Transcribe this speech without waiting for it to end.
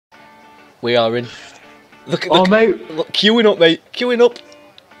We are in. Look, Oh, mate. Look, queuing up, mate. Queuing up.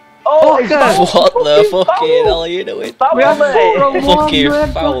 Oh, What the fucking hell are you doing? We have 4-on-1. Fucking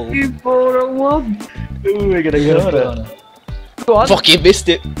foul. Fucking 4-on-1. Ooh, we're gonna go for it. Go on. Fucking missed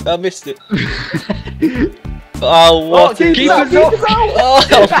it. I missed it. Oh, what? Keep it up. Oh,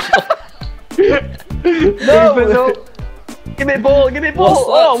 No. Give me a ball. Give me a ball. What's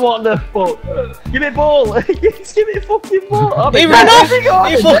that? Oh, what the fuck? Give me a ball. Just give me a fucking ball. he ran off.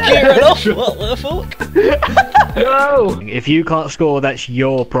 He fucking ran off. What the fuck? No. If you can't score, that's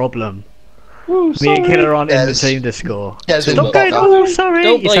your problem. Ooh, Me sorry. and Killer aren't in the team to score. Stop going, oh, sorry.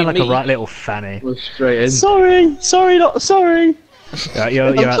 Don't You sound blame like a me. right little fanny. We're straight in. Sorry, not sorry. Right, you're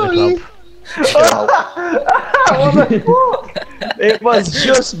at the club. What the fuck? It was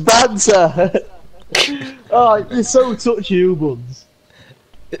just banter. Oh, you're so touchy, you buns.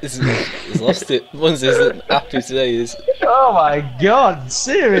 He's lost it. Buns isn't happy today, is Oh my god,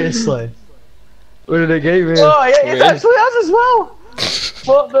 seriously. We're in a game here. Oh, yeah, We're it in. actually has as well.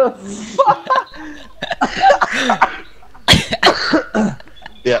 What the fuck?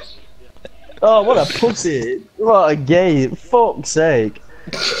 Yeah. Oh, what a pussy. What a game. Fuck's sake.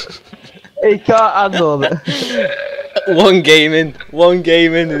 He can't handle it. One game in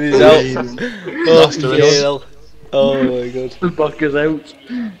and he's out. Oh, hell. Oh my god. The fucker's out.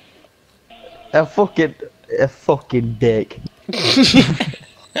 A fucking dick.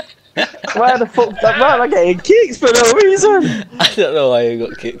 Why the fuck am I getting kicks for no reason? I don't know why you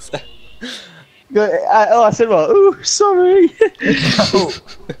got kicked. I said what? Ooh, sorry.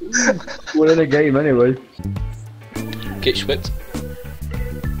 We're in a game anyway. Kick whipped.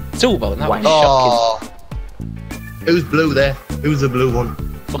 Turbo, that was Oh. shocking. Who's blue there? Who's the blue one?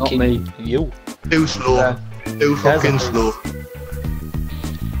 Fucking me. you. Too slow. Yeah. Too fucking slow.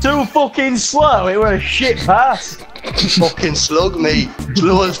 Too fucking slow. It was a shit pass. Fucking slug me.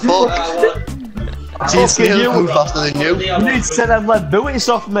 Slow as fuck. He's still faster than you. You need to send them lead booties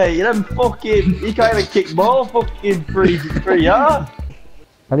off me. You them fucking. You can't even kick ball fucking 3 yard.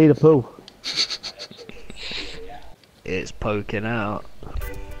 I need a poo. It's poking out.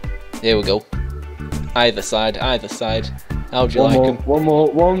 Here we go. Either side. How'd you like him? One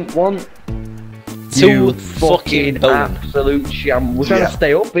more. Two You fucking bone. absolute sham. We're trying to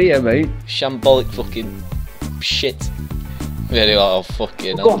stay up here, mate. Shambolic fucking shit. Really, oh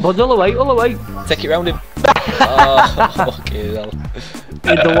fucking Go on, hell. bud, all the way. Take it round him. Oh, fucking hell.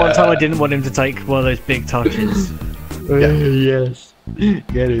 The one time I didn't want him to take one of those big touches. Yes.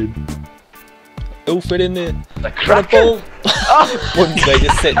 Get in. Who fit in there? The Got a cracker. ball. Buns, mate,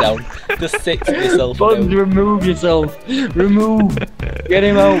 just sit down. Just sit yourself Buns, down. remove yourself. Remove. Get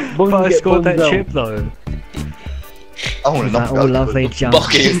him out. Buns, But I get scored that Buns out. chip though. I want to That knock all lovely jump.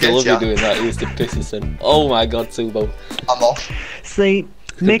 Bucky used to love Yeah. you doing that. He used to piss us in. Oh my god, Tubo. I'm off. See,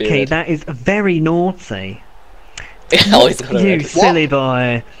 be Mickey, red. that is very naughty. Oh, he's got a You red. silly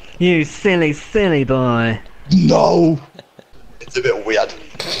boy. You silly boy. No. It's a bit weird.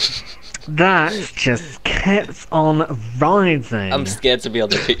 That just kept on rising. I'm scared to be on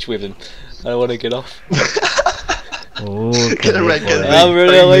the pitch with him. I don't want to get off. Oh, Get a red, get a I'm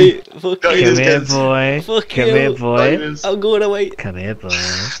running away. Fuck Go, you. Come Yes, here, yes. boy. Fuck Come you. here, boy. I'm going away. Come here, boy.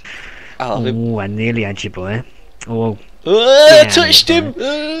 I'll have him. Oh, I nearly had you, boy. Oh, Ah, Yeah, touched him.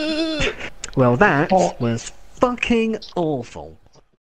 well, that was fucking awful.